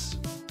boss.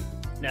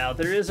 Now,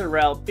 there is a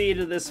Route B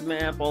to this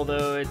map,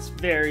 although it's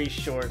very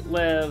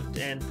short-lived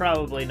and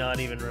probably not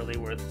even really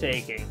worth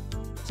taking.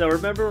 So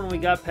remember when we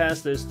got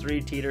past those 3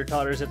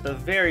 teeter-totters at the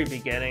very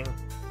beginning?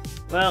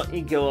 Well,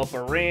 you go up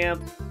a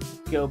ramp,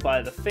 go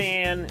by the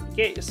fan,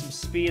 get you some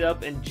speed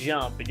up and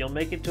jump, and you'll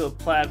make it to a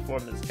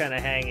platform that's kind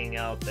of hanging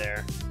out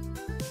there.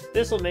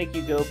 This will make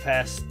you go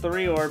past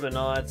 3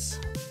 Orbinauts,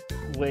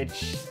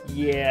 which,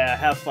 yeah,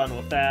 have fun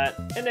with that.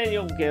 And then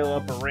you'll go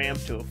up a ramp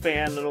to a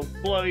fan that'll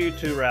blow you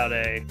to Route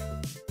A.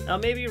 Now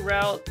maybe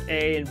Route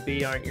A and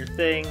B aren't your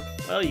thing.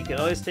 Well, you can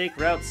always take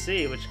Route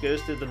C, which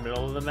goes through the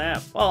middle of the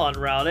map. While on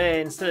Route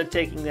A, instead of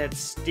taking that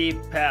steep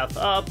path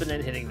up and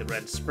then hitting the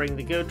red spring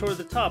to go toward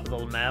the top of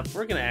the map,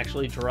 we're going to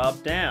actually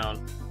drop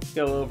down.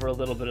 Go over a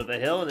little bit of a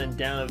hill and then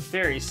down a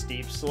very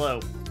steep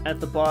slope. At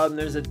the bottom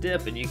there's a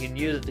dip and you can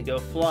use it to go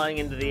flying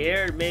into the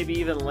air and maybe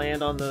even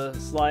land on the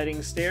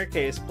sliding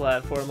staircase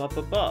platform up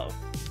above.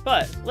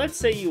 But let's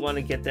say you want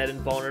to get that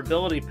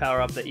invulnerability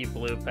power-up that you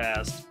blew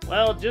past.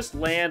 Well, just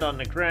land on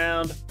the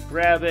ground,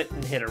 grab it,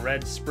 and hit a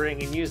red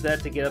spring and use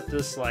that to get up to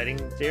the sliding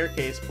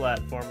staircase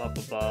platform up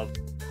above.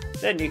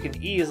 Then you can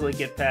easily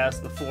get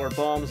past the 4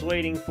 bombs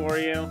waiting for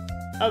you.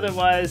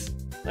 Otherwise,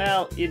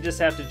 well, you just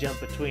have to jump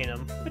between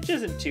them, which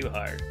isn't too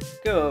hard.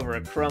 Go over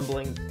a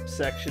crumbling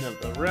section of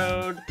the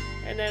road,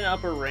 and then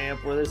up a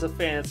ramp where there's a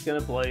fan that's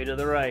going to blow you to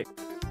the right.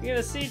 You're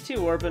going to see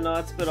 2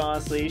 Orbinauts, but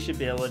honestly you should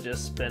be able to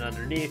just spin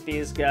underneath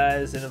these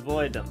guys and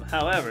avoid them.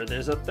 However,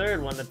 there's a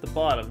 3rd one at the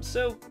bottom,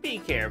 so be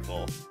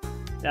careful.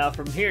 Now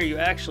from here you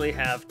actually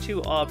have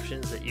 2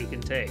 options that you can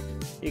take.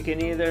 You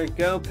can either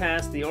go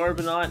past the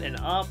Orbinaut and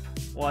up,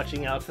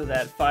 watching out for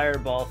that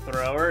fireball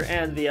thrower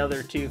and the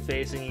other 2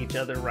 facing each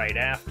other right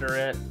after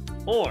it.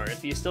 Or,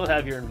 if you still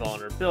have your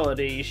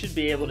invulnerability, you should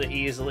be able to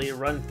easily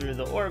run through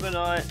the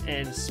Orbinaut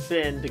and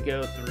spin to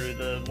go through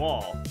the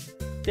wall.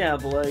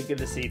 Down below you're going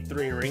to see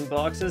 3 ring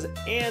boxes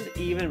and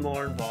even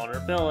more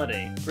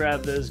invulnerability.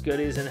 Grab those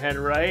goodies and head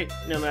right.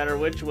 No matter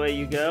which way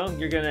you go,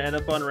 you're going to end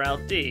up on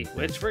Route D,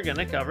 which we're going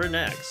to cover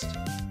next.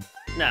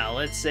 Now,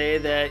 let's say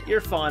that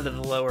you're fond of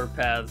the lower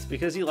paths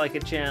because you like a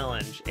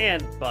challenge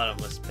and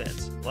bottomless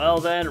pits. Well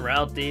then,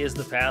 Route D is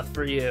the path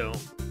for you.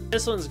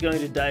 This one's going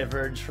to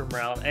diverge from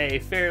Route A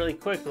fairly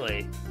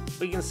quickly.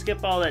 We can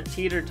skip all that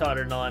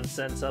teeter-totter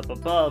nonsense up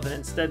above and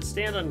instead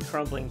stand on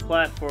crumbling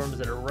platforms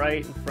that are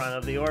right in front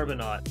of the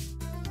Orbinaut.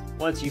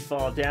 Once you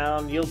fall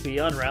down, you'll be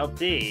on Route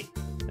D.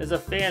 There's a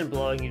fan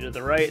blowing you to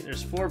the right and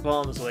there's 4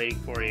 bombs waiting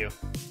for you.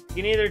 You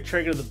can either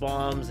trigger the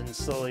bombs and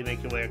slowly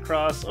make your way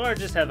across, or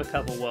just have a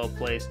couple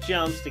well-placed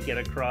jumps to get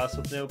across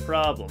with no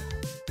problem.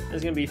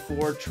 There's going to be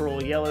 4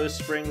 troll yellow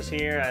springs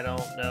here. I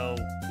don't know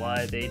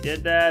why they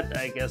did that.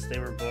 I guess they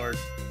were bored.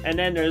 And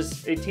then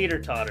there's a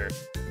teeter-totter.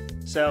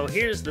 So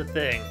here's the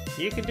thing.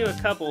 You can do a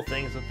couple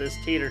things with this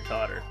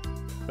teeter-totter.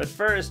 But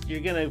first, you're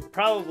going to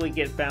probably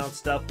get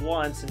bounced up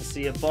once and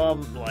see a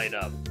bomb light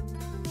up.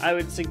 I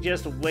would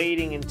suggest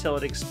waiting until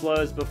it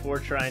explodes before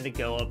trying to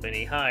go up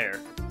any higher.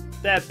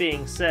 That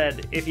being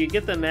said, if you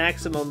get the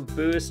maximum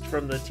boost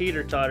from the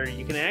teeter-totter,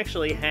 you can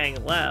actually hang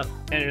left,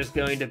 and there's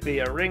going to be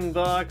a ring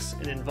box,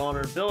 an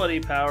invulnerability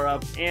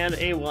power-up, and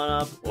a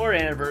 1-up or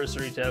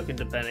anniversary token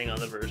depending on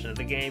the version of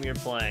the game you're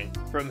playing.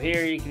 From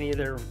here you can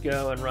either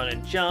go and run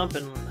and jump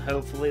and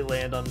hopefully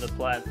land on the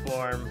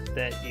platform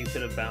that you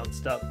could have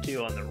bounced up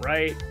to on the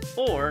right,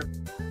 or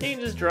you can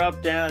just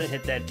drop down and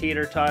hit that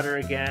teeter-totter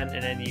again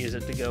and then use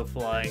it to go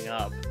flying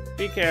up.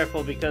 Be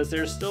careful because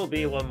there'll still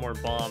be one more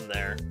bomb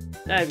there.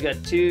 Now you've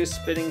got 2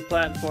 spinning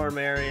platform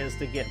areas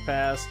to get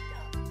past.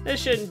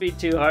 This shouldn't be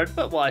too hard,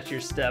 but watch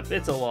your step,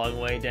 it's a long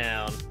way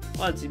down.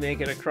 Once you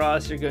make it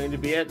across, you're going to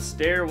be at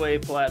stairway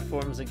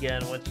platforms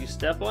again. Once you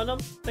step on them,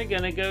 they're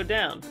going to go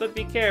down. But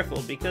be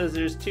careful because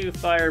there's 2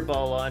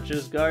 fireball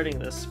launchers guarding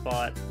this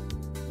spot.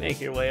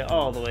 Make your way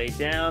all the way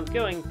down,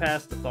 going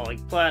past the falling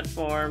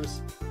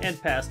platforms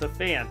and past a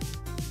fan.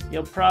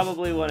 You'll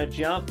probably want to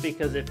jump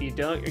because if you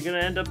don't, you're going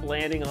to end up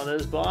landing on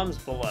those bombs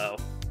below.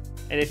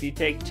 And if you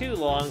take too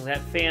long,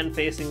 that fan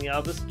facing the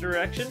opposite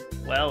direction,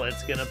 well,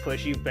 it's going to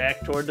push you back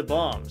toward the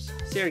bombs.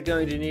 So you're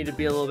going to need to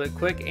be a little bit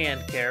quick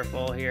and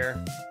careful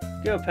here.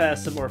 Go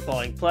past some more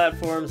falling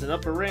platforms and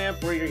up a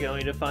ramp where you're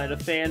going to find a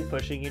fan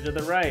pushing you to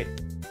the right.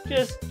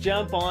 Just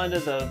jump onto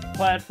the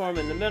platform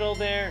in the middle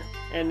there,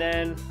 and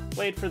then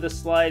wait for the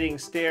sliding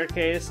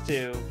staircase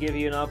to give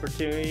you an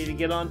opportunity to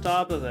get on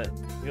top of it.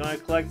 If you want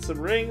to collect some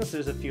rings,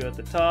 there's a few at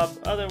the top.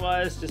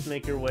 Otherwise, just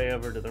make your way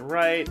over to the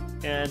right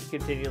and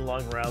continue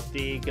along Route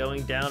D,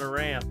 going down a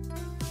ramp.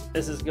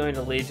 This is going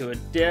to lead to a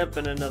dip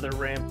and another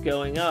ramp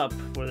going up,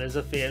 where there's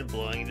a fan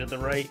blowing to the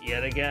right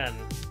yet again.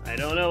 I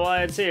don't know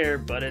why it's here,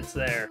 but it's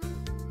there.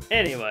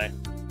 Anyway,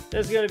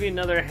 there's going to be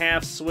another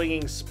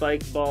half-swinging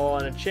spike ball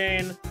on a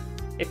chain.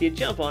 If you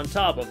jump on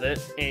top of it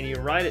and you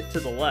ride it to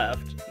the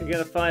left, you're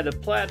going to find a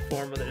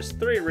platform where there's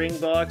 3 ring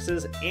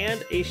boxes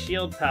and a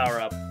shield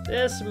power-up.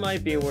 This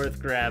might be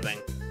worth grabbing.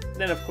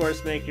 Then of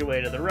course make your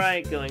way to the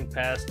right, going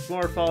past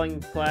more falling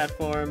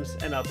platforms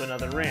and up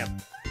another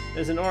ramp.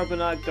 There's an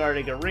Orbinaut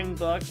guarding a ring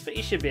box, but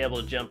you should be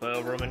able to jump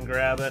over him and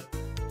grab it.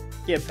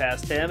 Get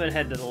past him and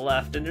head to the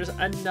left, and there's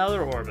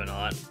another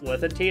Orbinaut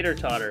with a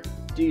teeter-totter.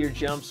 Do your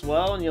jumps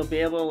well and you'll be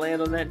able to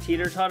land on that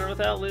teeter-totter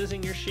without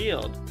losing your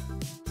shield.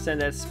 Send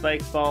that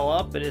spike ball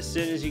up, and as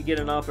soon as you get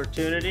an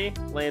opportunity,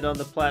 land on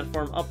the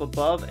platform up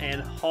above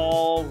and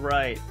haul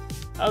right.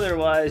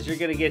 Otherwise, you're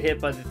going to get hit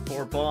by the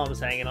 4 bombs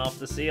hanging off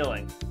the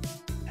ceiling.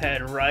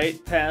 Head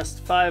right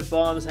past 5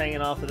 bombs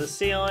hanging off of the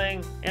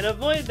ceiling, and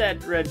avoid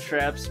that red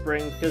trap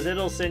spring because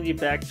it'll send you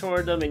back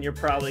toward them and you're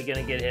probably going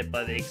to get hit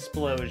by the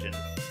explosion.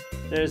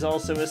 There's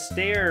also a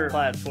stair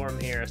platform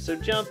here, so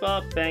jump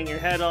up, bang your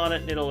head on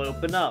it, and it'll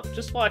open up.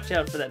 Just watch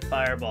out for that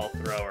fireball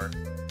thrower.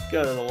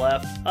 Go to the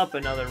left, up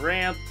another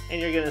ramp, and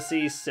you're going to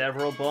see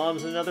several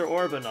bombs and another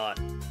Orbinaut.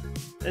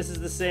 This is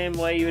the same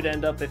way you would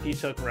end up if you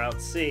took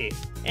Route C.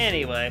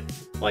 Anyway,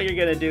 what you're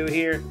going to do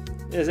here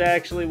is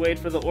actually wait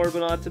for the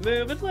Orbinaut to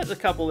move and let a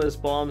couple of those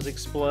bombs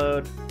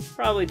explode.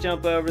 Probably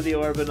jump over the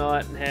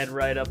Orbinaut and head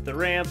right up the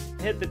ramp,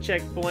 hit the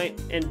checkpoint,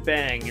 and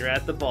bang, you're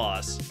at the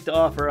boss. To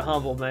offer a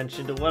humble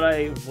mention to what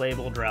I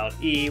labeled Route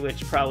E,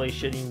 which probably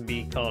shouldn't even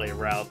be called a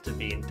route to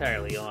be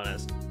entirely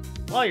honest.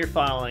 While you're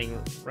following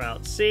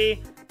Route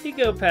C, you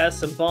go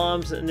past some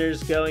bombs and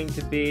there's going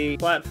to be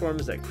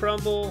platforms that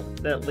crumble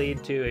that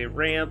lead to a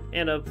ramp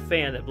and a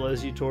fan that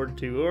blows you toward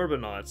 2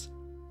 Orbinauts.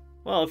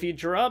 Well, if you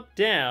drop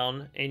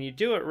down and you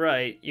do it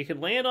right, you can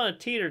land on a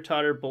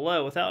teeter-totter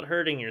below without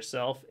hurting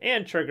yourself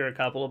and trigger a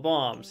couple of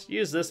bombs.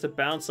 Use this to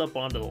bounce up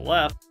onto the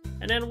left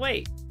and then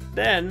wait.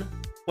 Then,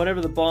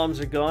 whenever the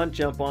bombs are gone,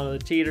 jump onto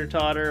the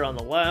teeter-totter on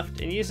the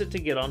left and use it to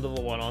get onto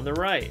the one on the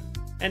right.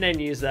 And then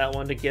use that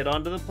one to get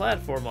onto the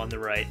platform on the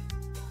right.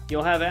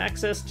 You'll have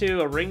access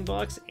to a ring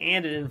box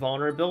and an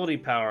invulnerability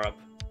power-up.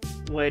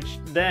 which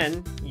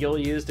then you'll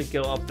use to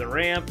go up the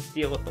ramp,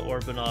 deal with the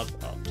Orbinob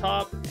up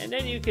top, and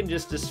then you can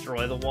just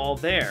destroy the wall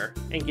there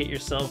and get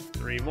yourself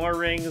 3 more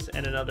rings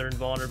and another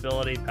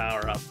invulnerability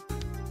power-up.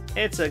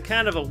 It's a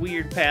kind of a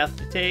weird path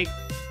to take,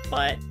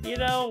 but, you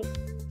know,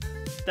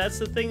 that's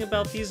the thing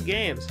about these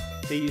games.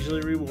 They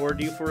usually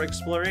reward you for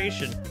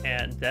exploration,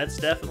 and that's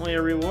definitely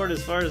a reward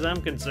as far as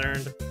I'm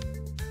concerned.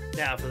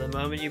 Now for the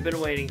moment you've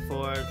been waiting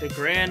for, the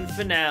grand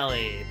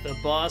finale, the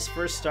boss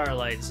for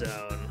Starlight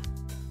Zone.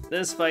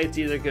 This fight's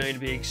either going to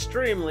be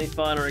extremely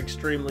fun or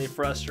extremely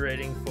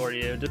frustrating for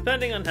you,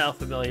 depending on how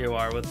familiar you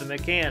are with the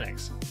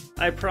mechanics.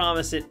 I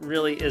promise it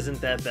really isn't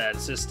that bad,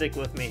 so stick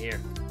with me here.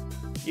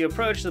 You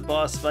approach the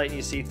boss fight and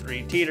you see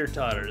 3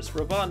 teeter-totters.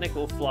 Robotnik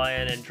will fly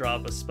in and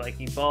drop a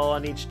spiky ball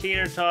on each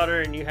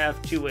teeter-totter, and you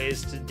have 2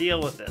 ways to deal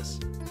with this.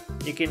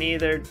 You can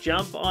either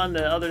jump on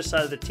the other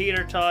side of the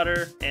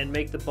teeter-totter and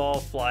make the ball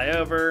fly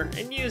over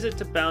and use it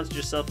to bounce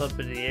yourself up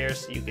into the air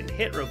so you can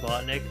hit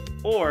Robotnik,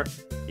 or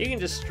you can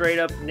just straight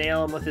up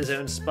nail him with his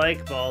own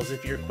spike balls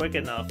if you're quick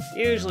enough.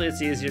 Usually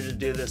it's easier to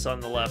do this on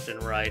the left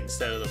and right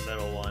instead of the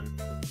middle one.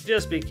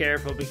 Just be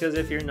careful, because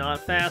if you're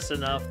not fast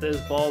enough,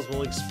 those balls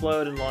will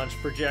explode and launch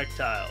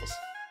projectiles.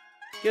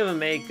 Give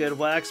him 8 good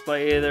whacks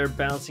by either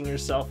bouncing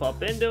yourself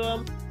up into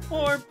him,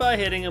 or by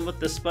hitting him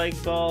with the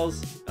spike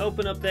balls.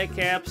 Open up that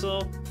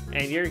capsule,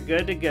 and you're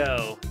good to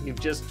go. You've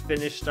just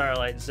finished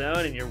Starlight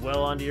Zone, and you're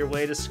well onto your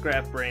way to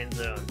Scrap Brain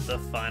Zone, the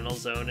final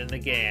zone in the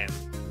game.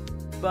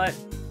 But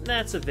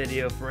that's a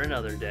video for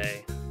another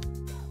day.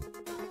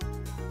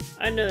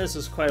 I know this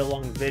was quite a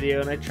long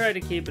video, and I tried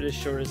to keep it as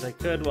short as I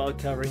could while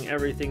covering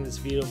everything this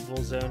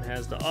beautiful zone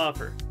has to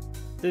offer.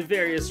 The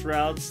various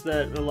routes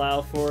that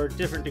allow for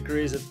different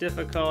degrees of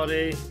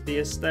difficulty, the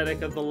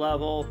aesthetic of the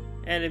level,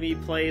 enemy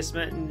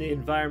placement, and the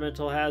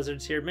environmental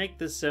hazards here make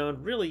this zone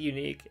really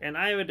unique, and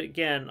I would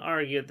again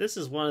argue this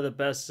is one of the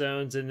best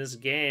zones in this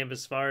game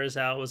as far as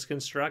how it was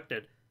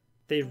constructed.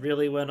 They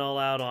really went all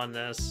out on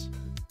this.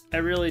 I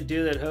really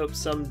do hope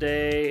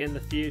someday in the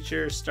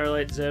future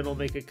Starlight Zone will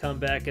make a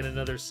comeback in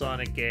another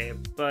Sonic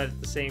game, but at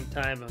the same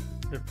time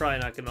I'm probably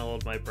not going to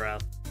hold my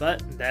breath.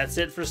 But that's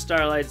it for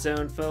Starlight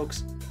Zone,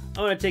 folks.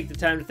 I want to take the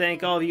time to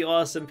thank all of you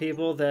awesome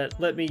people that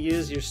let me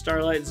use your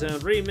Starlight Zone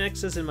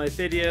remixes in my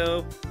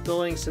video. The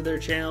links to their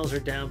channels are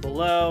down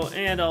below,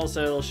 and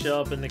also it'll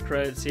show up in the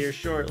credits here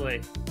shortly.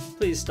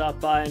 Please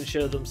stop by and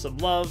show them some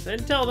love,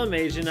 and tell them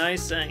Agent I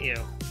sent you.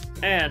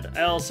 And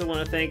I also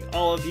want to thank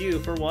all of you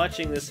for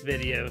watching this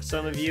video.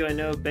 Some of you I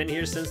know have been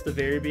here since the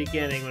very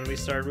beginning when we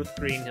started with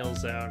Green Hill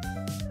Zone.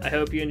 I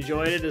hope you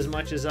enjoyed it as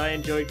much as I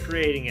enjoyed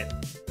creating it.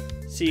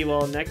 See you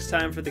all next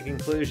time for the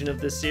conclusion of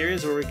this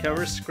series where we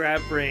cover Scrap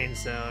Brain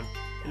Zone.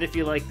 And if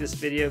you like this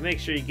video, make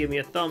sure you give me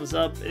a thumbs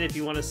up, and if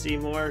you want to see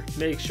more,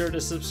 make sure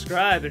to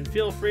subscribe, and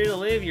feel free to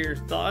leave your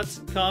thoughts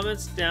and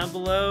comments down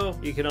below.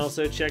 You can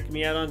also check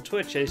me out on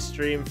Twitch. I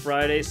stream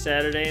Friday,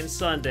 Saturday, and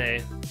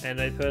Sunday,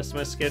 and I post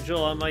my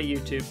schedule on my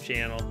YouTube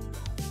channel.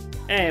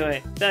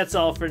 Anyway, that's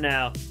all for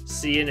now.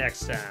 See you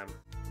next time.